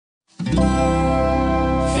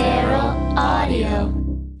Feral Audio.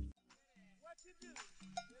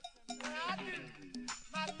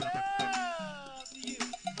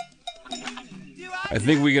 I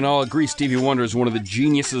think we can all agree Stevie Wonder is one of the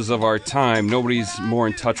geniuses of our time. Nobody's more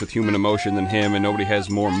in touch with human emotion than him, and nobody has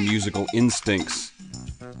more musical instincts,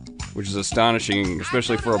 which is astonishing,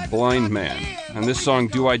 especially for a blind man. And this song,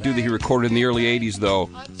 Do I Do, that he recorded in the early 80s, though,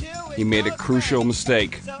 he made a crucial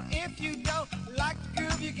mistake. So if you don't like the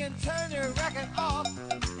groove, you can turn your record off.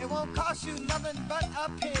 It won't cost you nothing but a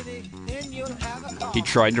penny, then you'll have a call. He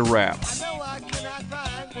tried to rap. I know I cannot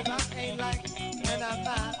rhyme, 'cause I ain't like and I'm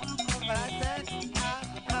fine. But I said,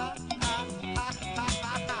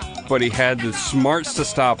 But he had the smarts to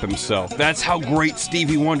stop himself. That's how great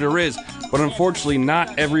Stevie Wonder is. But unfortunately,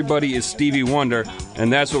 not everybody is Stevie Wonder,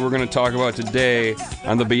 and that's what we're going to talk about today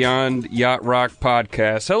on the Beyond Yacht Rock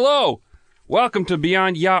podcast. Hello! Welcome to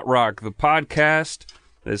Beyond Yacht Rock, the podcast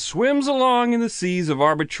that swims along in the seas of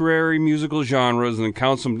arbitrary musical genres and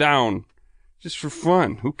counts them down. Just for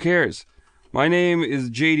fun. Who cares? My name is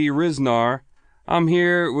J.D. Riznar. I'm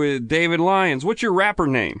here with David Lyons. What's your rapper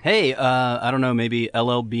name? Hey, I don't know, maybe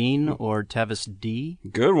LL Bean or Tavis D?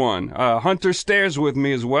 Good one. Hunter Stairs with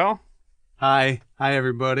me as well. Hi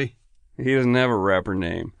everybody. He doesn't have a rapper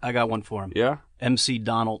name. I got one for him. Yeah? MC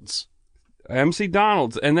Donalds. MC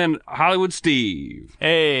Donalds. And then Hollywood Steve.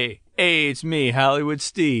 Hey, it's me, Hollywood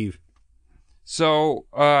Steve. So,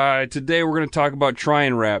 today we're going to talk about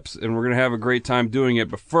trying raps, and we're going to have a great time doing it.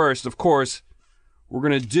 But first, of course, we're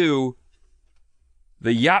going to do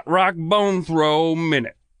the Yacht Rock Bone Throw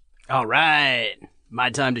Minute. All right. My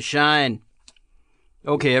time to shine.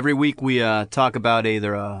 Okay, every week we talk about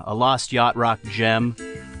either a lost Yacht Rock gem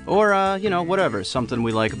or, whatever, something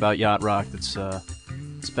we like about Yacht Rock that's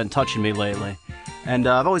it's been touching me lately. And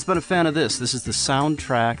I've always been a fan of this. This is the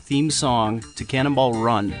soundtrack theme song to Cannonball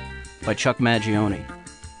Run by Chuck Mangione.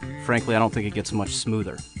 Frankly, I don't think it gets much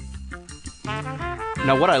smoother.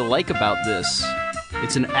 Now, what I like about this,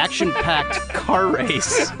 it's an action-packed car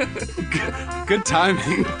race. Good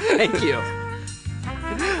timing. Thank you.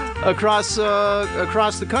 Across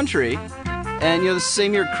the country, and the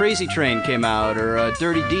same year Crazy Train came out, or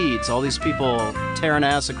Dirty Deeds. All these people tearing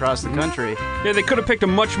ass across the country. Yeah, they could have picked a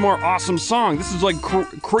much more awesome song. This is like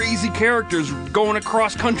crazy characters going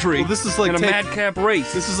across country. Well, this is like in a madcap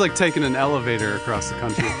race. This is like taking an elevator across the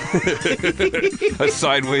country. A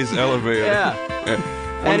sideways elevator. Yeah.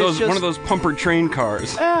 One of those pumper train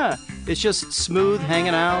cars. Yeah. It's just smooth,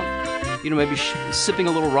 hanging out. Maybe sipping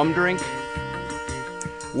a little rum drink.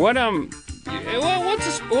 What do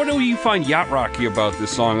you find yacht rocky about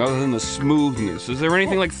this song, other than the smoothness? Is there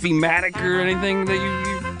anything like thematic or anything that you...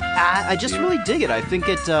 I just really dig it. I think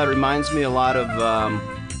it reminds me a lot of...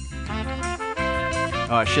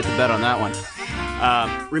 Oh, I shit the bed on that one.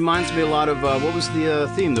 Reminds me a lot of, what was the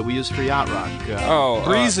theme that we used for Yacht Rock?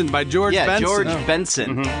 Breezin' by George Benson. George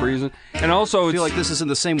Benson. Mm-hmm, Breezin'. And also, I feel like this is in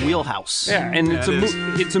the same wheelhouse. Yeah, and it's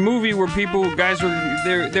a movie where guys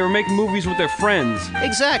were making movies with their friends.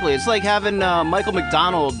 Exactly. It's like having Michael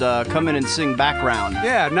McDonald come in and sing background.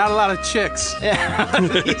 Yeah, not a lot of chicks. Yeah,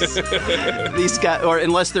 these guys, or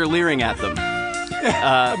unless they're leering at them.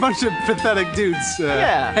 A bunch of pathetic dudes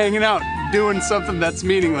hanging out, doing something that's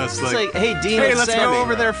meaningless. It's like, hey, Dean hey, and let's Sammy. go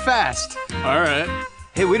over there fast. All right.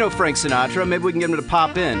 Hey, we know Frank Sinatra. Maybe we can get him to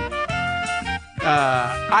pop in.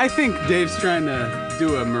 I think Dave's trying to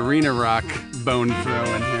do a Marina Rock bone throw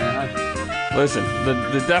in here. Listen,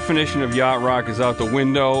 the definition of yacht rock is out the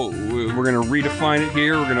window. We're going to redefine it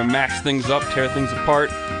here. We're going to mash things up, tear things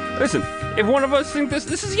apart. Listen, if one of us thinks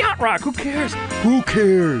this is yacht rock, who cares? Who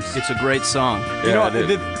cares? It's a great song. Yeah,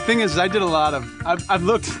 the thing is, I've done a lot of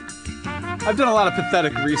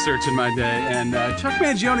pathetic research in my day, and Chuck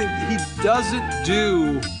Mangione,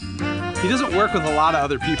 he doesn't work with a lot of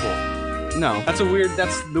other people. No. That's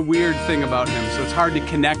the weird thing about him, so it's hard to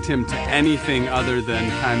connect him to anything other than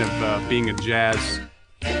kind of being a jazz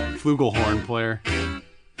flugelhorn player.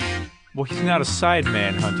 Well, he's not a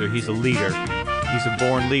sideman, Hunter. He's a leader. He's a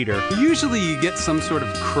born leader. Usually you get some sort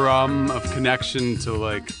of crumb of connection to,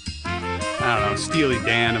 like, I don't know, Steely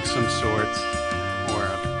Dan of some sort, or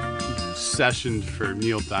a session for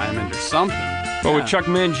Neil Diamond or something. But with Chuck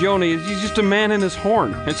Mangione, he's just a man in his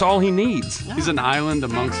horn. It's all he needs. He's an island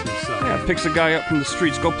amongst himself. Yeah, picks a guy up from the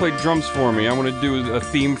streets. Go play drums for me. I want to do a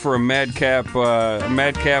theme for a madcap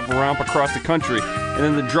romp across the country. And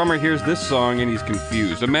then the drummer hears this song and he's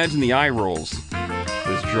confused. Imagine the eye rolls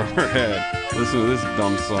this drummer had. Listen to this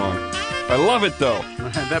dumb song. I love it, though.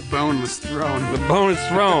 That bone was thrown. The bone is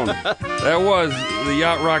thrown. That was the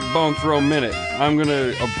Yacht Rock Bone Throw Minute. I'm going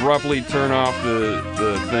to abruptly turn off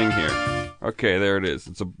the thing here. Okay, there it is.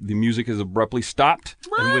 The music is abruptly stopped.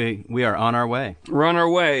 And we are on our way. We're on our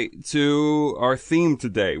way to our theme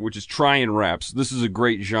today, which is try-and raps. This is a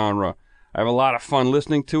great genre. I have a lot of fun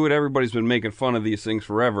listening to it. Everybody's been making fun of these things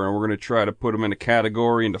forever, and we're going to try to put them in a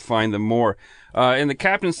category and define them more. In the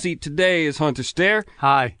captain's seat today is Hunter Stair.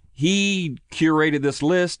 Hi. He curated this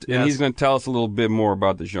list, and Yes. he's going to tell us a little bit more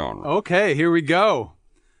about the genre. Okay, here we go.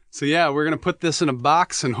 So yeah, we're going to put this in a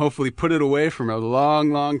box and hopefully put it away from a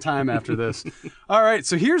long, long time after this. All right,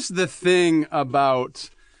 so here's the thing about...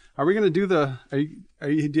 Are we going to do the... do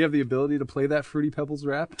you have the ability to play that Fruity Pebbles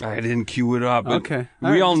rap? I didn't cue it up. Okay. We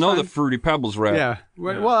All right, all that's know fine. the Fruity Pebbles rap. Yeah.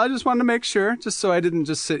 Well, I just wanted to make sure, just so I didn't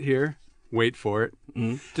just sit here, wait for it. Does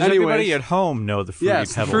Anyways, everybody at home know the Fruity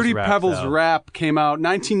yes, Pebbles Fruity rap, Pebbles though? rap came out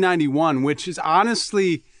 1991, which is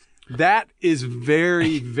honestly... That is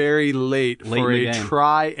very, very late Late for in the a game.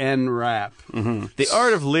 try and rap. The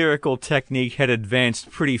art of lyrical technique had advanced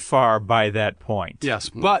pretty far by that point. Yes,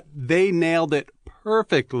 but they nailed it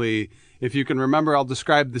perfectly. If you can remember, I'll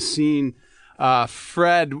describe the scene.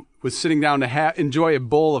 Fred was sitting down to enjoy a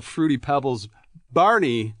bowl of Fruity Pebbles.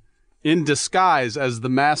 Barney, in disguise as the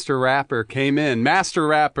master rapper, came in. Master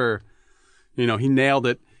rapper, he nailed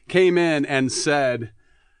it, came in and said...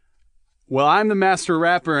 Well, I'm the master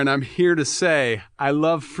rapper, and I'm here to say I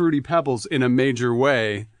love Fruity Pebbles in a major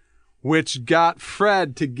way, which got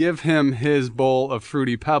Fred to give him his bowl of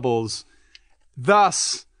Fruity Pebbles.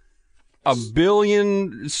 Thus, 1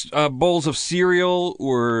 billion bowls of cereal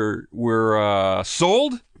were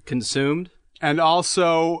sold. Consumed. and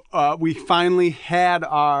also we finally had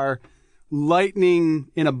our lightning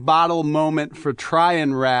in a bottle moment for try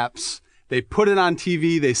and raps. They put it on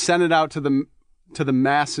TV. They sent it out to the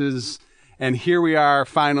masses. And here we are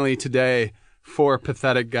finally today, 4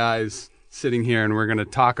 pathetic guys sitting here, and we're going to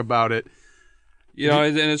talk about it. You know,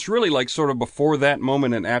 and it's really like sort of before that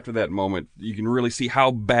moment and after that moment, you can really see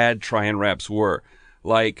how bad try and raps were.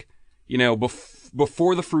 Like, you know,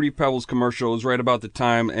 before the Fruity Pebbles commercial was right about the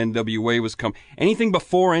time NWA was come. Anything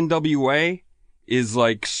before NWA is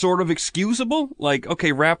like sort of excusable. Like,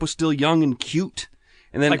 okay, rap was still young and cute.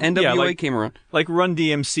 And then NWA came around. Like Run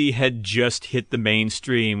DMC had just hit the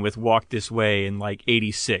mainstream with Walk This Way in like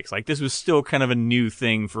 86. Like this was still kind of a new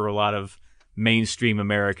thing for a lot of mainstream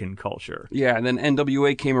American culture. Yeah, and then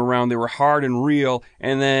NWA came around. They were hard and real,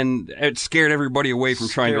 and then it scared everybody away from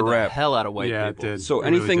trying to Scared the rap. hell out of white Yeah, it people. did. So It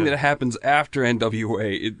really anything did. that happens after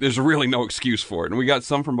NWA, there's really no excuse for it. And we got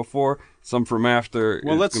some from before, some from after.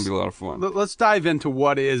 Well, it's going to be a lot of fun. Let's dive into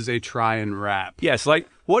what is a try and rap. Yes, like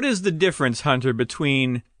what is the difference, Hunter,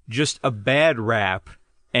 between just a bad rap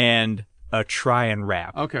and a try and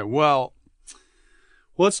rap? Okay, well,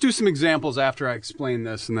 let's do some examples after I explain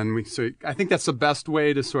this, and then I think that's the best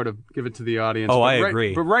way to sort of give it to the audience. Oh, But I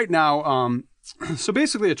agree. But right now, so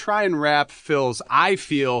basically, a try and rap fills, I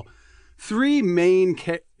feel, 3 main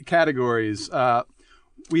categories.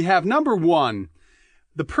 We have number 1.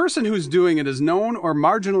 The person who's doing it is known or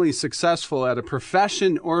marginally successful at a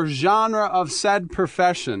profession or genre of said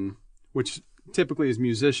profession, which typically is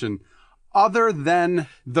musician, other than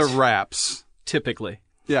the raps. Typically.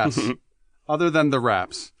 Yes, other than the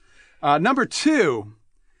raps. Number 2,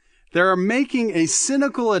 they're making a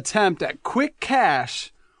cynical attempt at quick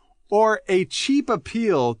cash or a cheap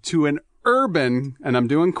appeal to an urban, and I'm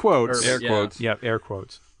doing quotes, Air Yeah. quotes. Yeah, air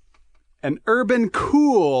quotes. an urban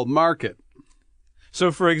cool market.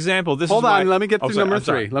 So, for example, this Hold is on, why- let me get Oh, through sorry, number I'm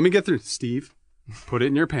sorry. 3. Let me get through. Steve, put it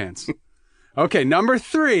in your pants. Okay, number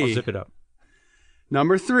 3. I'll zip it up.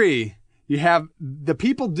 Number 3, you have the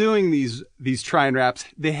people doing these try and raps.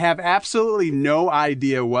 They have absolutely no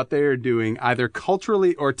idea what they are doing, either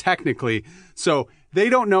culturally or technically. So they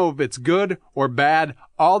don't know if it's good or bad.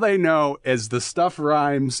 All they know is the stuff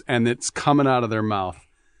rhymes and it's coming out of their mouth.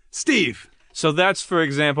 Steve. So that's, for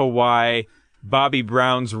example, why Bobby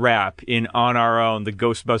Brown's rap in On Our Own, the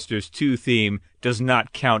Ghostbusters 2 theme, does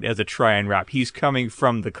not count as a try and rap. He's coming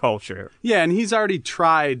from the culture. Yeah, and he's already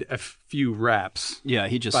tried a few raps. Yeah,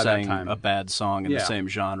 he just By that sang time. a bad song in Yeah. the same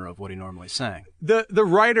genre of what he normally sang. The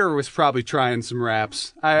writer was probably trying some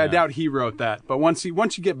raps. I doubt he wrote that. But once you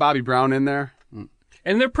get Bobby Brown in there,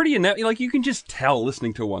 And they're pretty inept. Like, you can just tell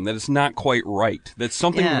listening to one that it's not quite right. That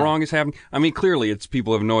something Yeah. wrong is happening. I mean, clearly it's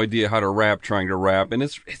people have no idea how to rap trying to rap. And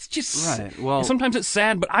it's just... Right, well- sometimes it's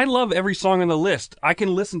sad, but I love every song on the list. I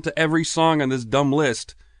can listen to every song on this dumb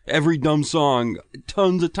list. Every dumb song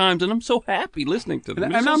tons of times, and I'm so happy listening to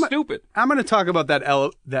them. It's so stupid. I'm going to talk about that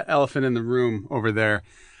elephant in the room over there.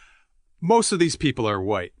 Most of these people are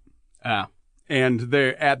white. Ah. And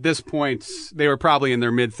they're at this point, they were probably in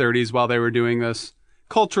their mid-30s while they were doing this.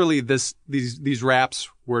 Culturally, these raps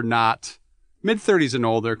were not mid-30s and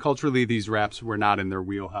older, culturally these raps were not in their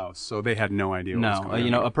wheelhouse, so they had no idea what was No,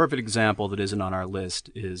 going on. a perfect example that isn't on our list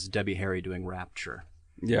is Debbie Harry doing Rapture.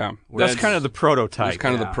 Yeah. That's kind of the prototype. It's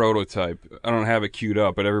kind of the prototype. I don't have it queued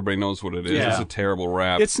up, but everybody knows what it is. Yeah. It's a terrible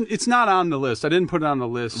rap. It's not on the list. I didn't put it on the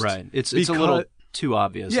list. Right. It's a little too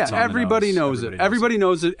obvious. Yeah, It's on the everybody nose. knows it. Everybody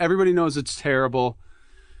knows it. Everybody knows it's terrible.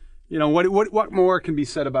 You know, what more can be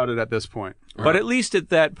said about it at this point? But at least at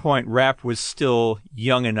that point, rap was still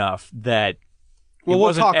young enough that Well, it we'll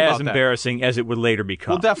wasn't talk as about that. embarrassing as it would later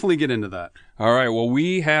become. We'll definitely get into that. All right, well,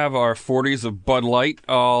 we have our 40s of Bud Light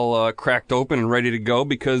all cracked open and ready to go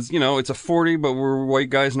because, you know, it's a 40, but we're white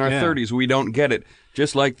guys in our 30s. We don't get it.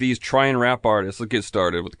 Just like these try and rap artists. Let's get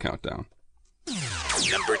started with the countdown.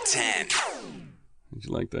 Number 10. Did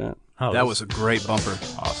you like that? Oh, That was a great bumper.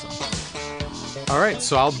 awesome. All right,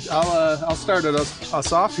 so I'll start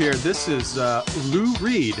us off here. This is Lou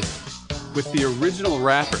Reed with the original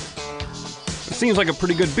rapper. It seems like a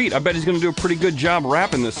pretty good beat. I bet he's going to do a pretty good job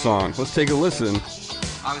rapping this song. Let's take a listen.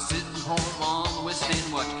 I was sitting home on the West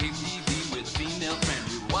End watching KTV with a female friend.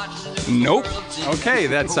 We were watching the Nope. Okay,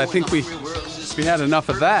 I think we had enough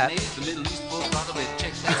of that.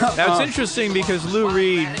 Now, it's interesting because Lou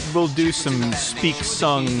Reed will do some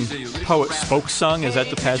spoke-sung, is that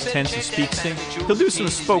the past tense of speak-sing? He'll do some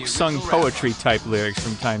spoke-sung poetry type lyrics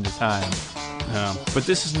from time to time. But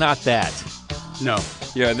this is not that. No.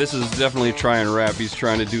 Yeah, this is definitely try and rap. He's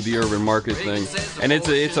trying to do the urban market thing. And it's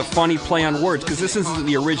a funny play on words because this isn't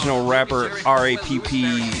the original rapper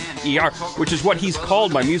R-A-P-P-E-R, which is what he's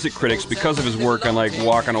called by music critics because of his work on like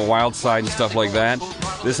Walk on a Wild Side and stuff like that.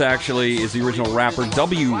 This actually is the original rapper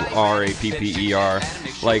W-R-A-P-P-E-R,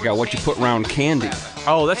 like what you put around candy.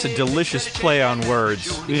 Oh, that's a delicious play on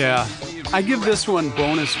words. Yeah. I give this one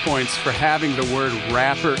bonus points for having the word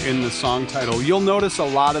rapper in the song title. You'll notice a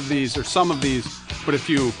lot of these, or some of these, but if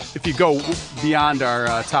you go beyond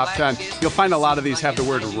our top 10, you'll find a lot of these have the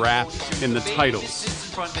word rap in the titles.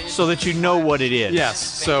 So that you know what it is. Yes,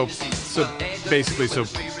 so basically, so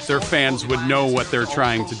their fans would know what they're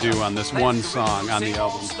trying to do on this one song on the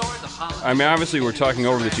album. I mean, obviously we're talking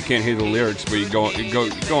over that you can't hear the lyrics, but you go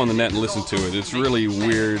on the net and listen to it. It's really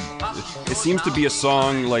weird. It seems to be a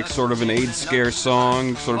song like sort of an AIDS scare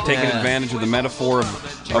song, sort of taking advantage of the metaphor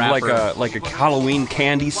of like a Halloween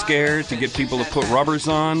candy scare to get people to put rubbers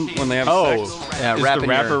on when they have sex. Yeah, Is the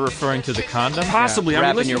rapper referring to the condom? Possibly. I mean,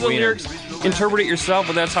 Wrapping listen your to the wiener. lyrics, interpret it yourself,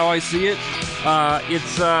 but that's how I see it. But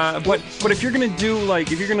if you're gonna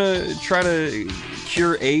if you're gonna try to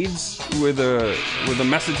cure AIDS with a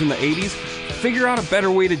message in the 80s, figure out a better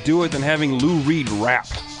way to do it than having Lou Reed rap.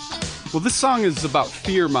 Well, this song is about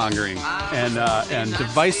fear-mongering and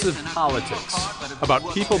divisive politics,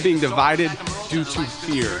 about people being divided due to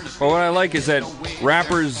fear. But what I like is that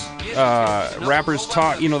rappers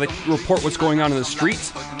talk, they report what's going on in the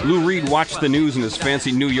streets. Lou Reed watched the news in his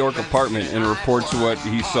fancy New York apartment and reports what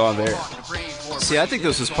he saw there. See, I think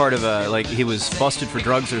this was part of he was busted for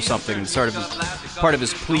drugs or something. And part of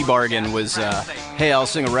his plea bargain was, hey, I'll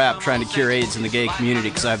sing a rap trying to cure AIDS in the gay community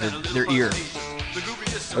because I have their ear.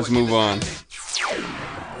 Let's move on.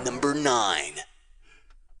 Number 9.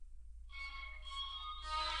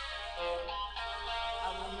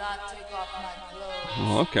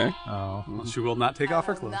 Oh, okay. She will not take off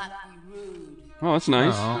her clothes. Oh, that's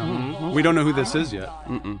nice. We don't know who this is yet.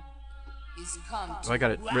 I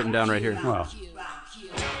got it written down right here. Well.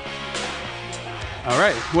 All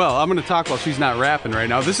right. Well, I'm going to talk while she's not rapping right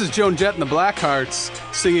now. This is Joan Jett and the Blackhearts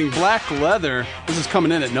singing Black Leather. This is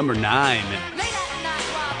coming in at number 9.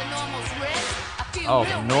 Oh,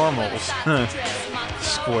 the normals.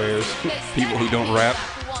 Squares. People who don't rap.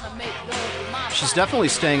 She's definitely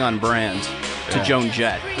staying on brand to Joan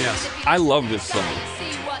Jett. Yes. I love this song.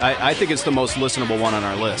 I think it's the most listenable one on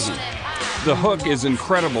our list. The hook is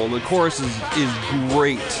incredible. The chorus is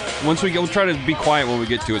great. Once we'll try to be quiet when we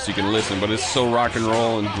get to it so you can listen, but it's so rock and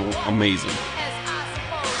roll and amazing.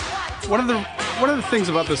 One of the things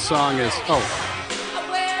about this song is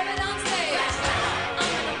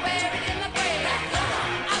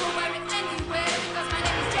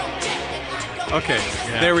okay,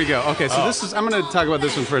 there we go. Okay, so this is I'm going to talk about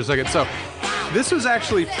this one for a second. So this was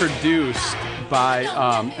actually produced by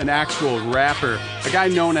an actual rapper, a guy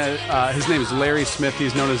known as his name is Larry Smith.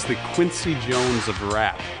 He's known as the Quincy Jones of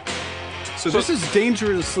rap. So this is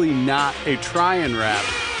dangerously not a try and rap,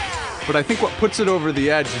 but I think what puts it over the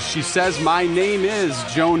edge is she says, "My name is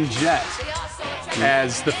Joan Jett."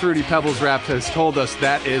 As the Fruity Pebbles rap has told us,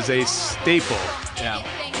 that is a staple. Yeah.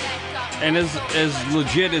 And as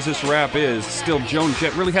legit as this rap is, still Joan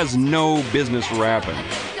Jett really has no business rapping.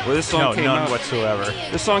 Well, this song No, came none out. whatsoever.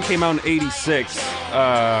 This song came out in '86,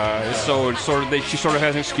 so it's sort of she sort of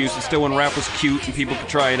has an excuse. It's still when rap was cute and people could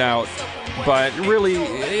try it out. But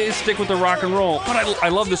really, stick with the rock and roll. But I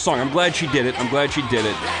love this song. I'm glad she did it.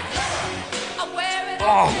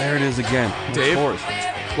 Oh, there it is again. Dave? Of course.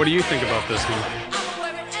 What do you think about this one?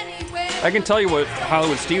 I can tell you what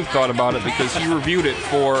Hollywood Steve thought about it because he reviewed it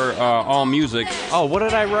for AllMusic. Oh, what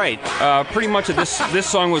did I write? Pretty much this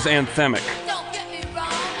song was anthemic.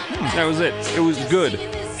 That was it. It was good.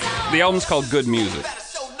 The album's called Good Music.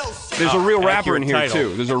 There's a real rapper in here title.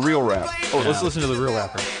 too. There's a real rap. Oh, let's listen to the real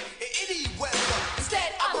rapper.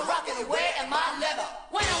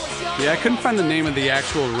 Yeah, I couldn't find the name of the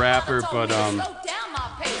actual rapper, but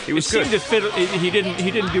He was It good. seemed to fit. He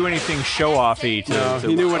didn't do anything show-offy to. No, to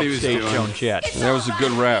he knew what he was upstage doing. Joan Jett. That was a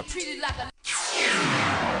good rap.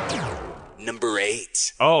 Number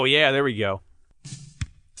 8. Oh yeah, there we go.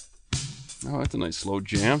 Oh, that's a nice slow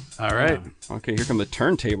jam. all right. Okay, here come the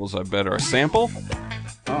turntables, I bet. Or a sample?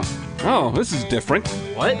 Oh, this is different.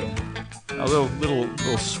 What? A little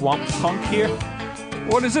swamp funk here.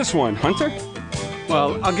 What is this one, Hunter?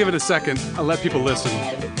 Well, I'll give it a second. I'll let people listen.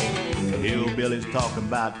 Hillbillies talk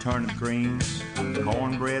about turnip greens,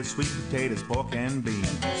 cornbread, sweet potatoes, pork and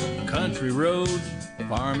beans. Country roads,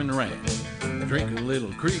 farm and ranch. Drink a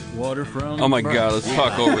little creek water from. Oh my God, let's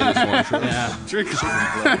talk over this one.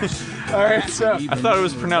 All right, so I thought it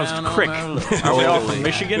was pronounced crick. Are we all from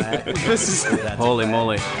Michigan? this is Holy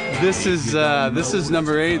moly. this is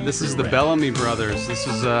number 8. This is the Bellamy Brothers. This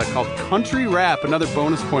is called Country Rap. Another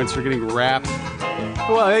bonus points for getting rap.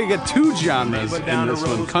 Well, they get 2 genres in this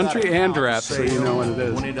one, country and rap, so you know what it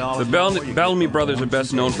is. The Bellamy Brothers are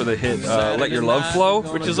best known for the hit Let Your Love Flow.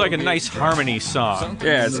 Which is like a nice harmony song.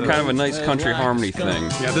 Yeah, it's kind of a nice country harmony thing.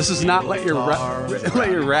 Yeah, this is not let your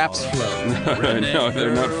raps flow. No,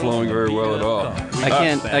 they're not flowing very well at all.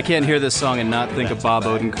 I can't hear this song and not think of Bob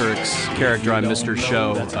Odenkirk's character on Mr.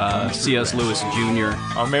 Show, C.S. Lewis Jr.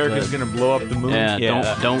 America's gonna blow up the moon.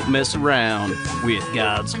 Yeah, don't mess around with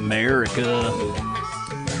God's America.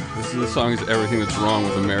 This song is everything that's wrong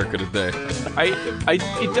with America today.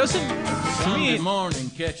 It doesn't. To me, Sunday morning,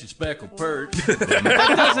 catch a speckled perch.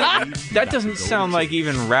 that doesn't sound like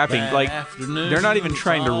even rapping. Like they're not even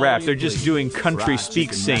trying to rap. They're just doing country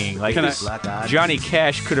speak singing. Like this, Johnny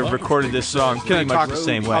Cash could have recorded this song pretty much the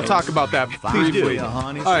same way. I'll talk about that briefly.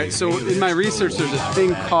 All right, so in my research, there's a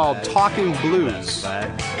thing called Talking Blues,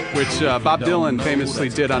 which Bob Dylan famously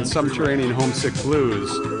did on Subterranean Homesick Blues,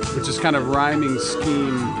 which is kind of rhyming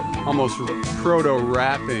scheme, almost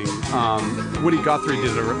proto-rapping. Woody Guthrie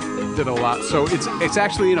did a lot. So it's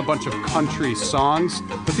actually in a bunch of country songs,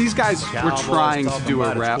 but these guys were trying to do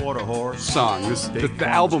a rap song. The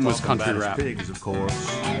album was country rap.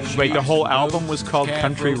 Wait, the whole album was called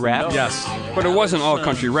Country Rap? Yes. But it wasn't all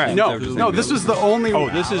country rap. No, this was the only. Oh,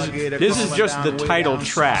 this is just the title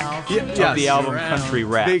track of the album Country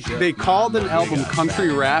Rap. They called an album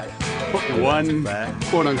Country Rap, put one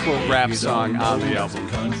quote unquote rap song on the album.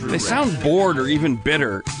 They sound bored or even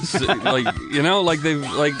bitter. Like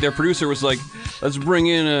their producer was like, let's bring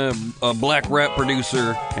in a black rap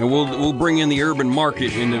producer and we'll bring in the urban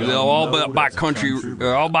market and they'll all buy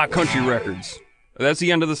country records. That's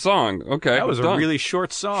the end of the song. Okay, That was a done. really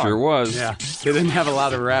short song. Sure was. Yeah, they didn't have a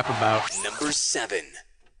lot of rap about. Number 7.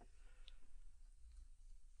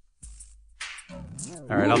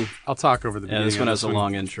 All right, I'll talk over the beginning. Yeah, this one of has a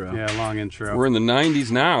long intro. Yeah, long intro. We're in the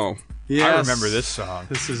 90s now. Yes. I remember this song.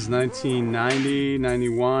 This is 1990,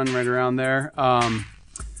 91, right around there.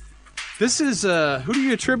 This is, who do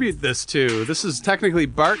you attribute this to? This is technically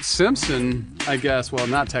Bart Simpson, I guess. Well,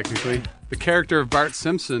 not technically. The character of Bart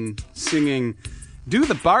Simpson singing Do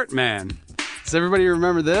the Bart Man. Does everybody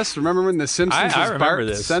remember this? Remember when The Simpsons I was remember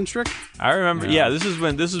this. Bart-centric? I remember. Yeah, this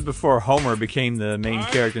is before Homer became the main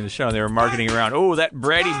character in the show. They were marketing around. Oh, that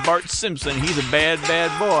bratty Bart Simpson. He's a bad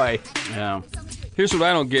boy. Yeah. Here's what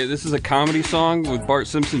I don't get. This is a comedy song with Bart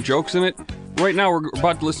Simpson jokes in it. Right now, we're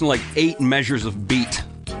about to listen to like 8 measures of beat.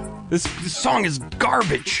 This song is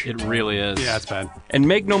garbage. It really is. Yeah, it's bad. And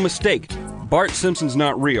make no mistake, Bart Simpson's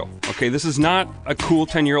not real. Okay, this is not a cool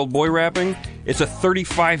 10-year-old boy rapping. It's a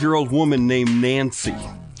 35-year-old woman named Nancy.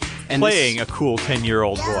 And Playing a cool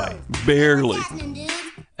 10-year-old boy. Barely.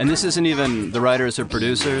 And this isn't even the writers or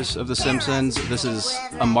producers of The Simpsons. This is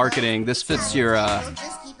a marketing. This fits your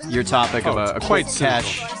your topic of a quite quick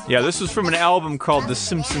cash. Yeah, this was from an album called The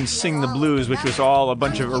Simpsons Sing the Blues, which was all a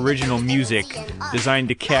bunch of original music designed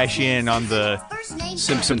to cash in on the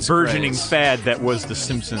Simpsons burgeoning craze. fad that was The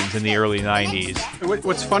Simpsons in the early 90s.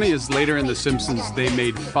 What's funny is later in The Simpsons, they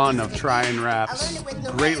made fun of trying raps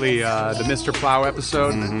greatly. The Mr. Plow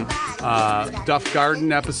episode, Duff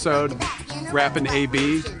Garden episode, rapping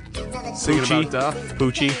AB, singing Poochie. about Duff.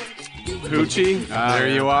 Poochie. Hoochie, there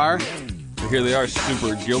you are. Here they are,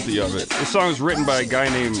 super guilty of it. This song was written by a guy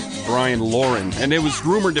named Brian Lauren, and it was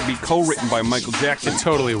rumored to be co-written by Michael Jackson. It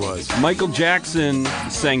totally was. Michael Jackson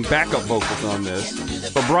sang backup vocals on this,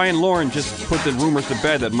 but Brian Lauren just put the rumors to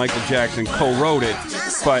bed that Michael Jackson co-wrote it.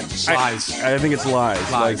 But Lies. I think it's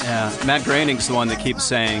lies. Lies. Yeah, Matt Groening's the one that keeps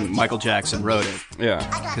saying Michael Jackson wrote it. Yeah.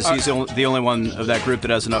 Because he's the only one of that group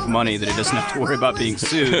that has enough money that he doesn't have to worry about being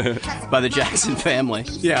sued by the Jackson family.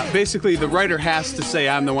 Yeah, basically the writer has to say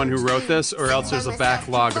I'm the one who wrote this, or else there's a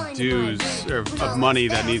backlog of dues or of money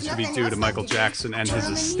that needs to be due to Michael Jackson and his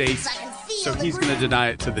estate. So he's going to deny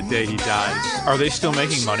it to the day he dies. Are they still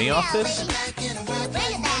making money off this?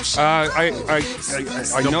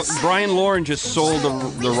 I know Brian Lauren just sold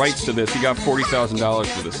the rights to this. He got $40,000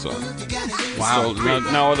 for this song. Wow.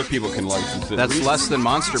 So now other people can license it. That's less than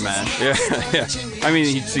Monster Mash. Yeah, yeah. I mean,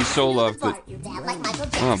 he sold off the.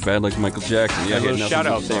 Oh, bad like Michael Jackson. Yeah, A little shout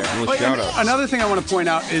out there. Shout out. Another thing I want to point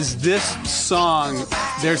out is this song,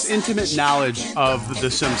 there's intimate knowledge of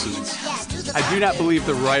The Simpsons. I do not believe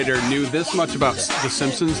the writer knew this much about The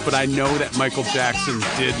Simpsons, but I know that Michael Jackson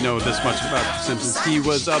did know this much about The Simpsons. He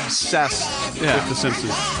was obsessed with The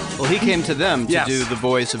Simpsons. Well, he came to them to Yes. do the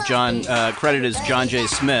voice of John, credited as John J.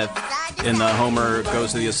 Smith in the Homer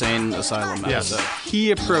Goes to the Insane Asylum Yes, episode.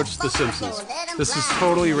 he approached The Simpsons. This is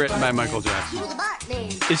totally written by Michael Jackson.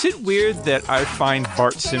 Is it weird that I find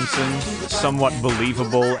Bart Simpson somewhat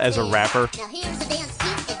believable as a rapper?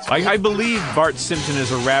 I believe Bart Simpson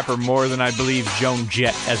is a rapper more than I believe Joan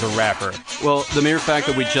Jett as a rapper. Well, the mere fact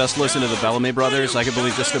that we just listened to the Bellamy Brothers, I could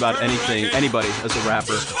believe just about anybody as a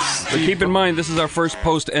rapper. But keep in mind, this is our first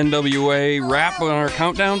post-NWA rap on our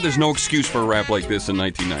countdown. There's no excuse for a rap like this in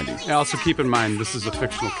 1990. And also keep in mind, this is a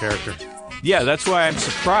fictional character. Yeah, that's why I'm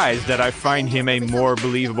surprised that I find him a more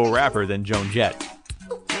believable rapper than Joan Jett.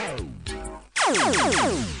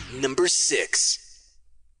 Number 6.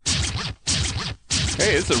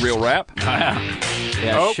 Hey, it's a real rap.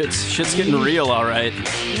 Yeah, Oh. shit's getting real, all right.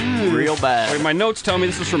 Real bad. Wait, my notes tell me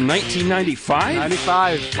this is from 1995?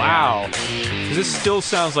 95. Wow. This still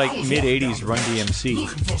sounds like mid-'80s Run DMC.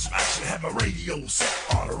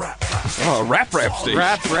 Oh, a rap station.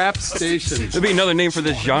 Rap station. There'd be another name for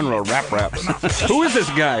this genre, rap. Who is this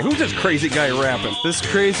guy? Who's this crazy guy rapping? This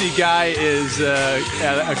crazy guy is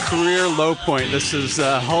at a career low point. This is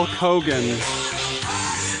Hulk Hogan.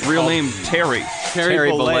 Real name, Terry.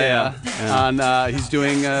 Terry Bollea. On he's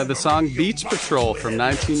doing the song Beach Patrol from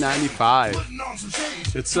 1995.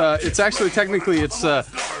 It's actually technically it's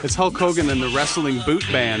Hulk Hogan and the Wrestling Boot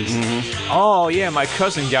Band. Oh, yeah, my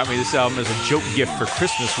cousin got me this album as a joke gift for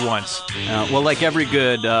Christmas once. Well, like every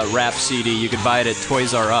good rap CD, you could buy it at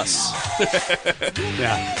Toys R Us.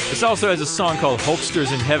 Yeah. This also has a song called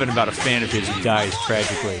Hulkster's in Heaven about a fan of his who dies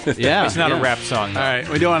tragically. Yeah, It's not yeah. a rap song, though. All right,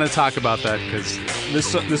 we don't want to talk about that because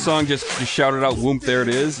This song just shouted out, "Whoomp, there it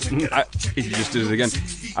is." He just did it again.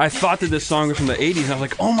 I thought that this song was from the 80s. And I was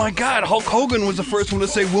like, oh my God, Hulk Hogan was the first one to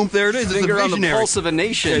say, "Whoomp, there it is." It's Finger a on the visionary. pulse of a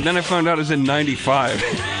nation. And then I found out it was in 95.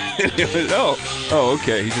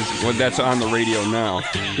 Okay. That's on the radio now.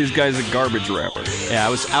 This guy's a garbage rapper. Yeah, I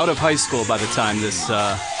was out of high school by the time this,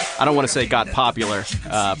 I don't want to say got popular,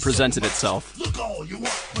 presented itself.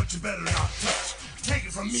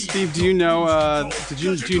 Steve, do you know? Do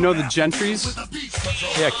you know the Gentrys?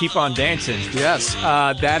 Yeah, Keep on Dancing. Yes,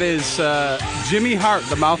 that is Jimmy Hart,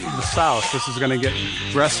 the Mouth of the South. This is going to get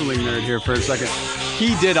wrestling nerd here for a second.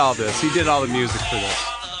 He did all this. He did all the music for this.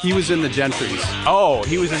 He was in the Gentrys. Oh,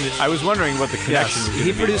 he was in the... I was wondering what the connection was He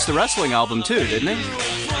gonna be. produced the wrestling album too, didn't he?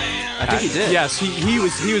 I think he did. Yes, he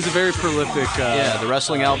was a very prolific. Yeah, the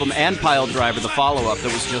wrestling album and Pile Driver, the follow-up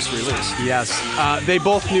that was just released. Yes, they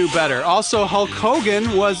both knew better. Also, Hulk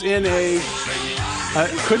Hogan was in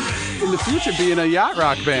could in the future be in a yacht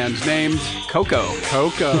rock band named Coco.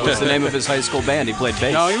 Coco. That's the name of his high school band. He played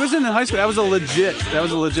bass. No, he was in high school. That was a legit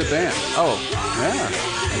band. Oh, Yeah.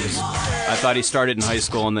 I thought he started in high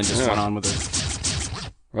school and then just went on with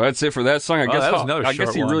it. Well, that's it for that song. I that was another guess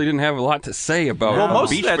short he one. really didn't have a lot to say about Well,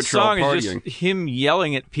 most Beach of that Patrol song partying. is just him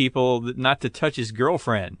yelling at people not to touch his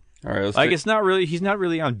girlfriend. All right, let's Like it's not really. He's not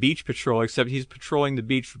really on beach patrol, except he's patrolling the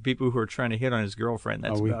beach for people who are trying to hit on his girlfriend.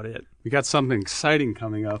 That's about it. We got something exciting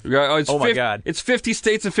coming up. My God! It's 50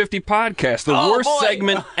 States and 50 Podcasts, the worst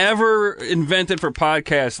segment ever invented for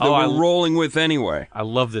podcasts that we're rolling with anyway. I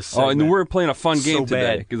love this Oh, segment. and we're playing a fun game So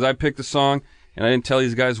today bad. because I picked a song and I didn't tell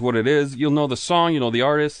these guys what it is. You'll know the song, you know the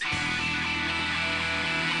artist.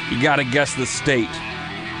 You got to guess the state.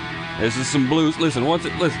 This is some blues. Listen,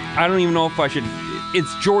 I don't even know if I should.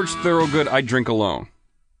 It's George Thorogood, I Drink Alone.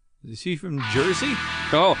 Is he from Jersey?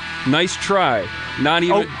 Oh, nice try. Not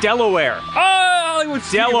even. Oh, Delaware. Oh, Hollywood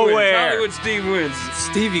Steve Delaware. wins. Hollywood Steve wins.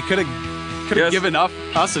 Steve, you could have Yes. given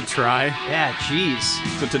us a try. Yeah, jeez.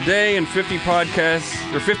 So today in 50 podcasts,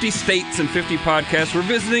 or 50 states and 50 podcasts, we're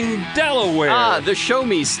visiting Delaware. Ah, the Show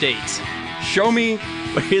Me State. Show me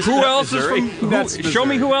Isn't who that else Missouri? is from. That's Show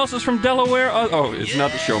me Missouri. who else is from Delaware. Oh, it's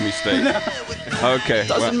not the Show Me State. Okay,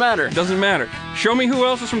 Doesn't matter. Doesn't matter. Show me who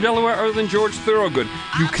else is from Delaware other than George Thorogood.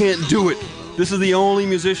 You can't do it. This is the only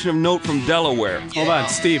musician of note from Delaware. Hold on,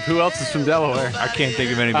 Steve. Who else is from Delaware? I can't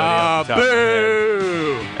think of anybody off the top of my head.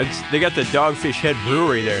 Boo! They got the Dogfish Head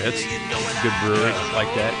Brewery there. That's a good brewery. I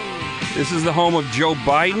like that. This is the home of Joe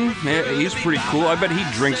Biden. Yeah, he's pretty cool. I bet he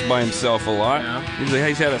drinks by himself a lot.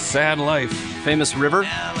 He's had a sad life. Famous river,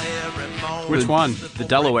 Which one? the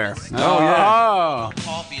Delaware. Oh, yeah.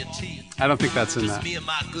 Oh. I don't think that's in that.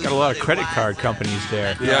 Got a lot of credit card companies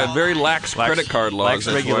there. Yeah, very lax credit card laws. lax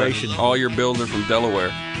That's why regulation. all your bills are from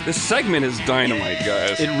Delaware. This segment is dynamite,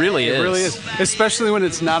 guys. It really is. It really is. Especially when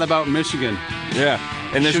it's not about Michigan. Yeah,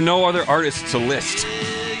 and there's no other artists to list.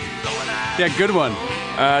 Yeah, good one.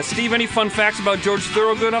 Steve, any fun facts about George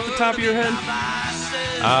Thorogood off the top of your head?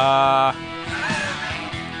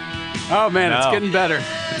 Oh, man, it's No. getting better.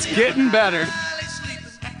 It's getting better.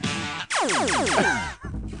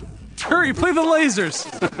 Hurry, play the lasers.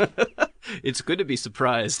 It's good to be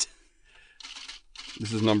surprised.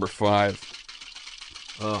 This is number 5.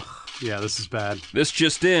 Yeah, this is bad. This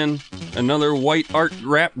just in, another white art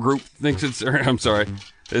rap group thinks it's. I'm sorry.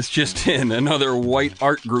 This just in, another white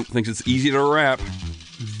art group thinks it's easy to rap.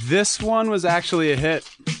 This one was actually a hit,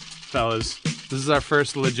 fellas. This is our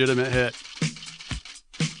first legitimate hit.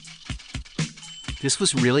 This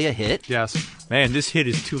was really a hit? Yes, Man, this hit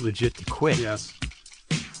is too legit to quit. yes.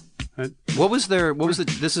 What was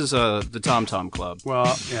the this is the Tom Tom Club.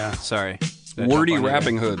 Well, yeah. Sorry. Wordy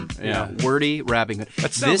Rapping Hood. Yeah. Wordy Rapping Hood.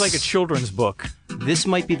 That sounds like a children's book. This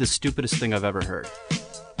might be the stupidest thing I've ever heard.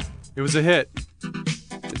 It was a hit.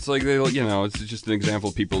 It's like it's just an example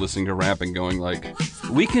of people listening to rap and going like,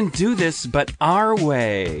 "We can do this, but our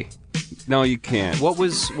way." No, you can't. What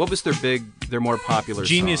was their more popular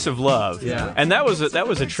Genius song? of Love. Yeah. And that was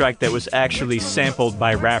a track that was actually sampled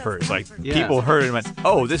by rappers. Like Yeah. people heard it and went,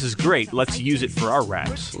 "Oh, this is great. Let's use it for our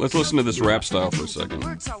raps." Let's listen to this rap style for a second.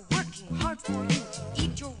 Words are working hard for you.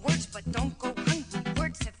 Eat your words, but don't go hungry.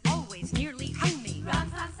 Words have always nearly hung me.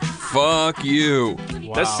 Fuck you.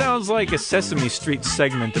 That sounds like a Sesame Street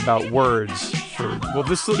segment about words for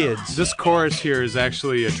kids. This chorus here is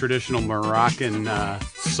actually a traditional Moroccan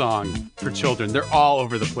song for children. They're all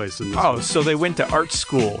over the place in this. Oh, so they went to art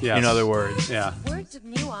school, Yes. in other words. Yeah. Words of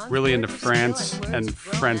nuance. Really into words France of joy, and words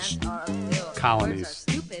French brilliant. colonies. Words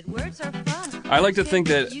are stupid. Words are fun. I like to think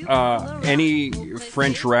that any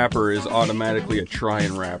French rapper is automatically a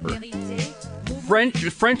try-and rapper.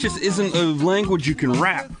 French isn't a language you can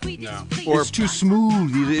rap. No. It's too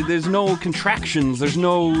smooth. There's no contractions. There's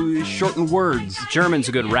no shortened words. German's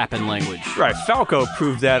a good rapping language. Right, Falco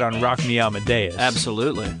proved that on Rock Me Amadeus.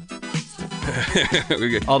 Absolutely.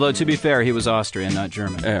 Okay. Although, to be fair, he was Austrian, not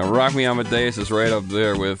German. Yeah, Rock Me Amadeus is right up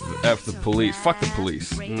there with F the Police. Fuck the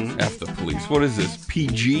police. F the police. What is this?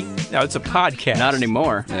 PG? Now, it's a podcast. Not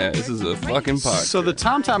anymore. Yeah, this is a fucking podcast. So the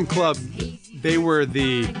Tom Tom Club, they were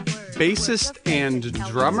the bassist and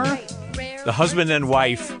drummer The husband and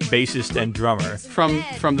wife, bassist and drummer.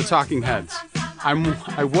 from the Talking Heads.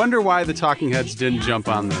 I wonder why the Talking Heads didn't jump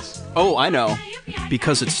on this. Oh, I know.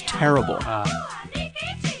 Because it's terrible.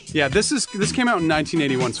 Yeah, this came out in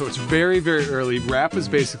 1981, so it's very, very early. Rap was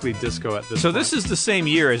basically disco at this So point. this is the same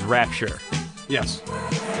year as Rapture. Yes.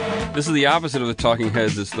 This is the opposite of the Talking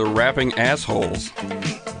Heads. It's the rapping assholes.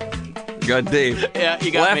 God, Dave. Yeah,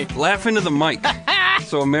 you got me. Laugh into the mic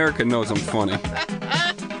so America knows I'm funny.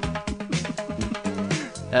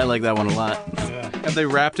 I like that one a lot. Have they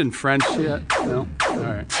rapped in French yet? No? All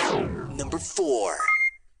right. Number 4.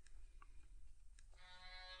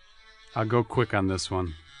 I'll go quick on this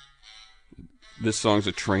one. This song's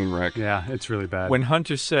a train wreck. Yeah, it's really bad. When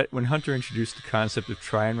Hunter introduced the concept of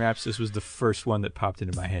try-and raps, this was the first one that popped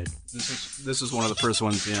into my head. This is one of the first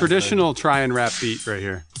ones. Yeah, Traditional try and rap beat right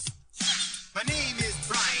here. My name is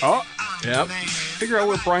Brian. Oh, yep. Figure out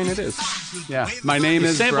where Brian it is. Yeah, my name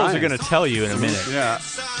is Samples Brian. are going to tell you in a minute. Yeah.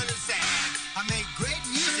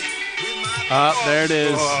 There it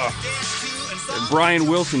is. Brian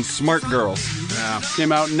Wilson's Smart Girl. Yeah.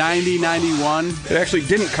 Came out 90-91. It actually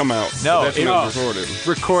didn't come out. No, That's when it was recorded.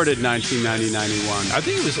 Recorded 1990-91. I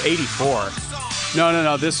think it was 84.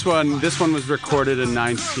 No. This one was recorded in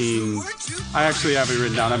 19. I actually have it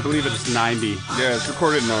written down. I believe it's 90. Yeah, it's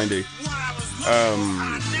recorded in 90.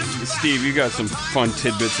 Steve, you got some fun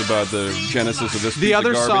tidbits about the genesis of this The piece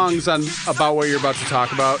other of garbage. songs about what you're about to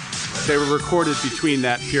talk about, they were recorded between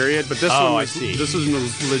that period, but this one was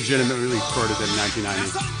legitimately recorded in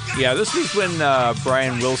 1990. Yeah, this was when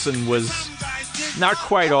Brian Wilson was not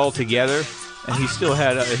quite all together, and he still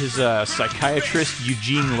had his psychiatrist,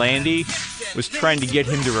 Eugene Landy, was trying to get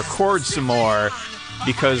him to record some more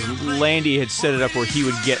because Landy had set it up where he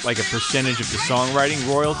would get like a percentage of the songwriting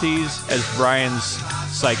royalties as Brian's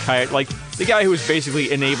psychiatrist, like the guy who was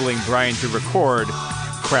basically enabling Brian to record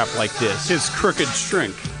crap like this. His crooked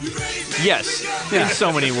shrink. Yes, in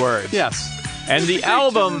so many words. Yes. And the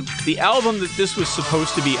album that this was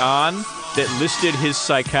supposed to be on, that listed his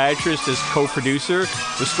psychiatrist as co-producer,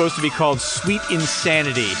 was supposed to be called Sweet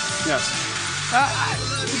Insanity. Yes.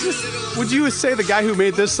 Would you say the guy who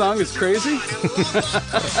made this song is crazy?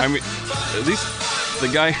 I mean, at least the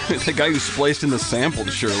guy who spliced in the sample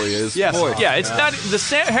surely is. Yes. Boy. Yeah, it's not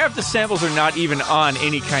half the samples are not even on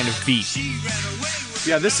any kind of beat.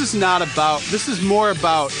 Yeah, this is not about. This is more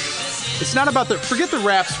about. It's not about the. Forget the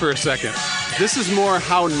raps for a second. This is more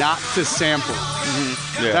how not to sample.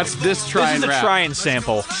 Yeah. That's this try This is and a rap. try and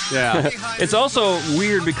sample. Yeah. It's also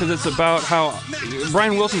weird because it's about how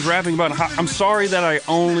Brian Wilson's rapping about how I'm sorry that I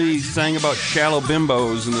only sang about shallow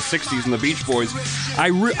bimbos in the 60s and the Beach Boys. I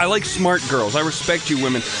like smart girls. I respect you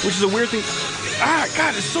women, which is a weird thing.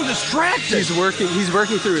 God, it's so distracting. He's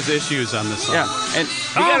working through his issues on this song. Yeah. And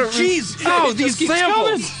gotta- jeez. it These just keeps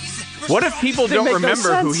samples. What if people don't make no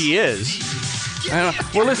remember who sense. he is?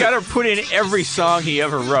 Well, He's got to put in every song he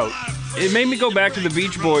ever wrote. it made me go back to the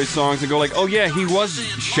Beach Boys songs and go like, oh yeah, he was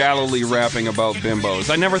shallowly rapping about bimbos.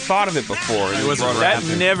 I never thought of it before. And That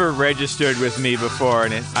never registered with me before,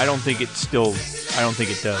 and I don't think it does.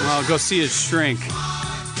 Well, go see his shrink,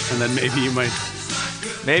 and then maybe you might.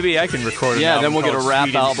 Maybe I can record an Yeah, album then we'll get a called rap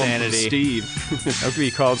Sweet album from Insanity. Steve. That would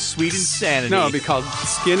be called Sweet Insanity. No, it'd be called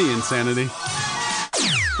Skinny Insanity.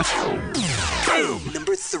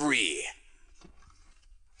 Number 3.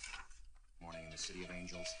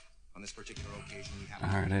 All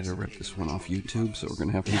right, I had to rip this one off YouTube, so we're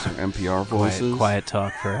gonna have to use some NPR voices. Quiet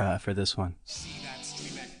talk for this one.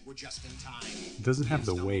 It doesn't have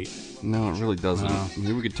the weight. No, it really doesn't. No.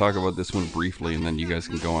 Maybe we could talk about this one briefly, and then you guys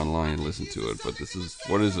can go online and listen to it. But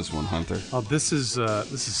what is this one, Hunter? Oh, this is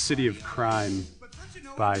City of Crime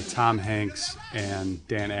by Tom Hanks and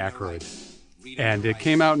Dan Aykroyd, and it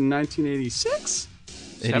came out in 1986.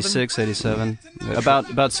 86, 87.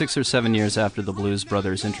 About 6 or 7 years after the Blues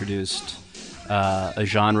Brothers introduced a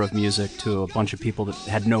genre of music to a bunch of people that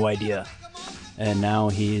had no idea. And now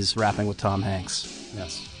he's rapping with Tom Hanks.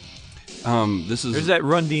 Yes. There's that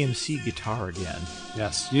Run DMC guitar again.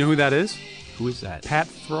 Yes. You know who that is? Who is that? Pat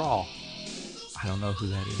Thrall. I don't know who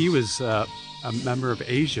that is. He was a member of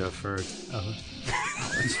Asia for.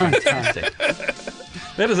 That's fantastic.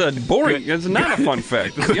 That is a boring. It's not a fun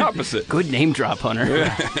fact. It's the opposite. Good name drop,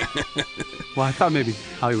 Hunter. Well, I thought maybe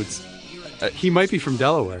Hollywood's. He might be from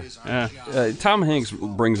Delaware. Tom Hanks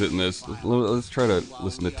brings it in this. Let's try to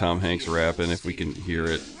listen to Tom Hanks rap, and if we can hear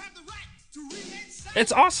it.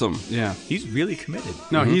 It's awesome. Yeah. He's really committed.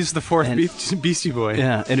 No, he's the fourth Beastie Boy.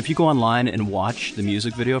 Yeah, and if you go online and watch the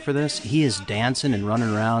music video for this, he is dancing and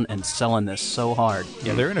running around and selling this so hard.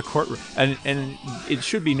 Yeah, they're in a courtroom. And it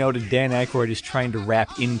should be noted, Dan Aykroyd is trying to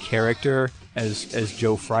rap in character as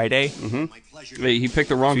Joe Friday. Mm-hmm. He picked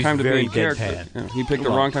the wrong So he's time to be very in character. deadpan. Yeah, he picked the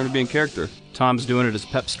wrong time to be in character. Tom's doing it as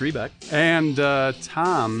Pep Strebeck. And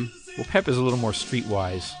Tom. Well, Pep is a little more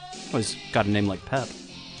streetwise. Well, he's got a name like Pep.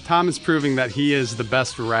 Tom is proving that he is the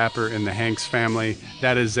best rapper in the Hanks family.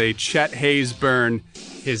 That is a Chet Haysbern,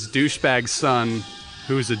 his douchebag son,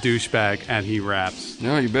 who's a douchebag, and he raps.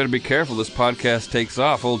 No, you better be careful. This podcast takes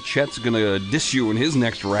off. Old Chet's gonna diss you in his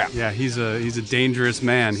next rap. Yeah, he's a dangerous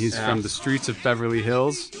man. He's from the streets of Beverly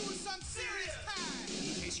Hills.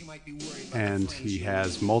 And he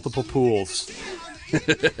has multiple pools.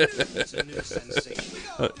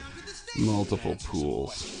 Multiple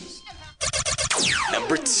pools.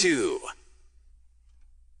 Number 2.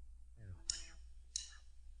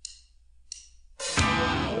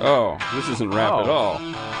 Oh, this isn't rap at all.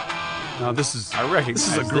 No, this is I recognize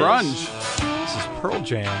this is a grunge. This is Pearl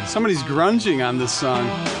Jam. Somebody's grunging on this song,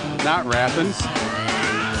 not rapping.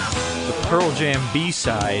 The Pearl Jam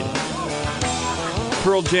B-side.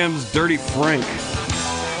 Pearl Jam's Dirty Frank.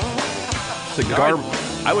 It's a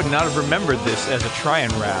I would not have remembered this as a try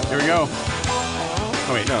and rap. Here we go.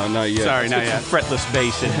 Oh wait, No, not yet. sorry, not Get yet. some fretless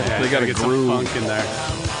bass in there. They got a Get groove. some funk in there.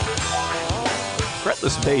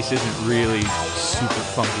 Fretless bass isn't really super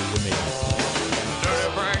funky to me.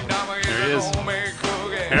 There he is.